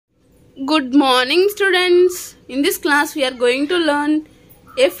Good morning, students. In this class we are going to learn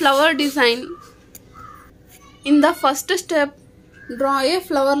a flower design. In the first step, draw a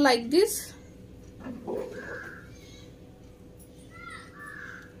flower like this.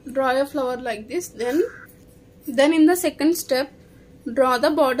 Then in the second step, draw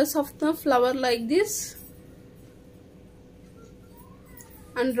the borders of the flower like this.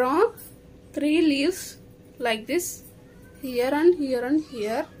 And draw 3 leaves like this, here and here and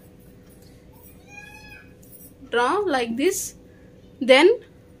here. Draw like this. Then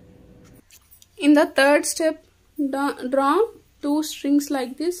in the third step, draw 2 strings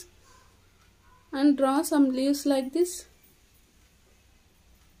like this and draw some leaves like this.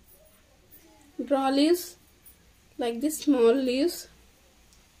 Draw leaves like this, small leaves.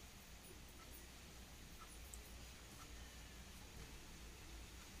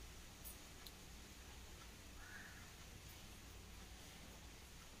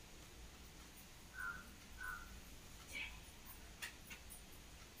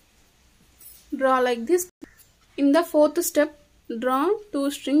 Draw like this. In the fourth step, draw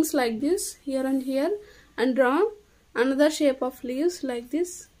 2 strings like this, here and here, and draw another shape of leaves like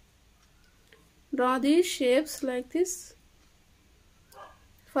this. Draw these shapes like this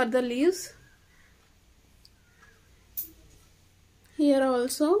for the leaves. Here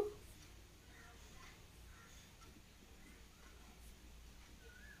also.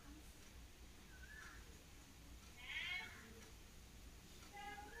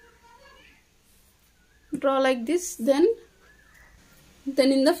 Draw like this. Then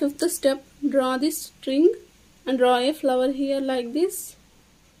in the fifth step, draw this string and draw a flower here like this,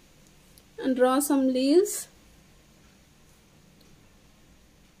 and draw some leaves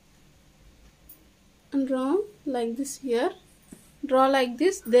and draw like this here. Draw like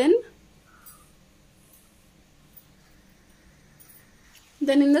this. Then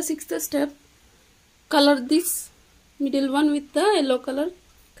in the sixth step, color this middle one with the yellow color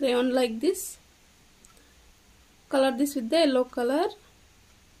crayon like this. Color this with the yellow color.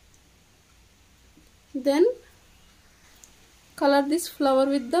 Then color this flower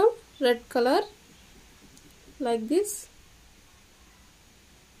with the red color like this.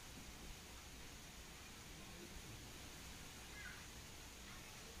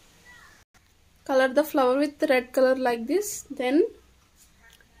 Color the flower with the red color like this. Then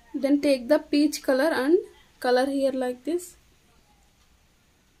take the peach color and color here like this.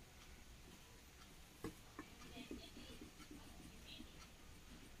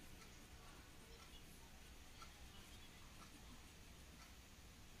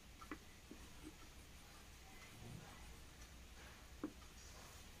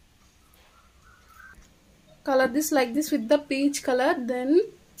 Color this like this with the peach color. Then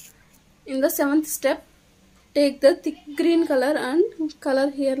in the seventh step, take the thick green color and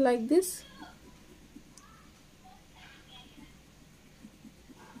color here like this.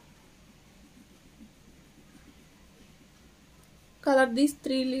 Color these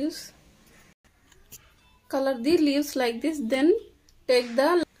 3 leaves. Color the leaves like this. Then take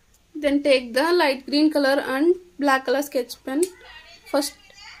the light green color and black color sketch pen. First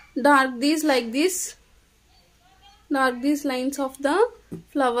dark these like this. Dark these lines of the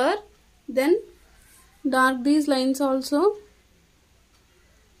flower. Then dark these lines also,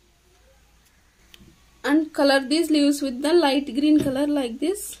 and color these leaves with the light green color like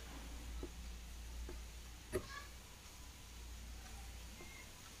this.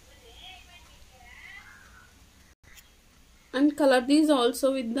 And color these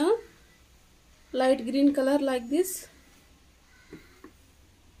also with the light green color like this.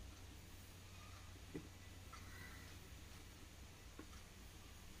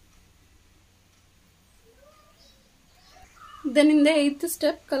 Then in the 8th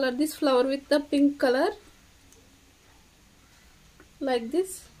step, color this flower with the pink color like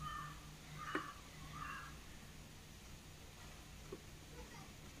this.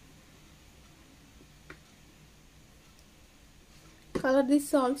 Color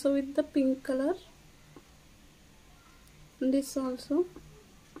this also with the pink color. And this also.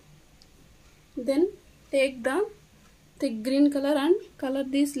 Then take the thick green color and color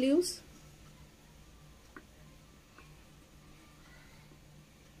these leaves.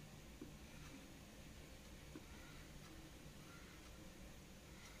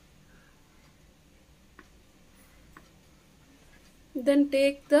 Then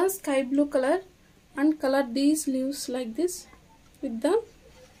take the sky blue color and color these leaves like this with the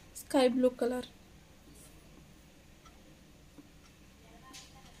sky blue color.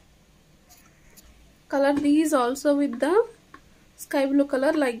 Color these also with the sky blue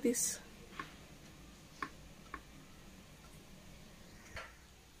color like this.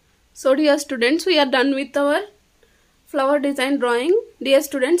 So dear students, we are done with our flower design drawing. Dear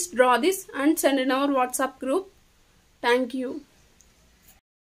students, draw this and send in our WhatsApp group. Thank you.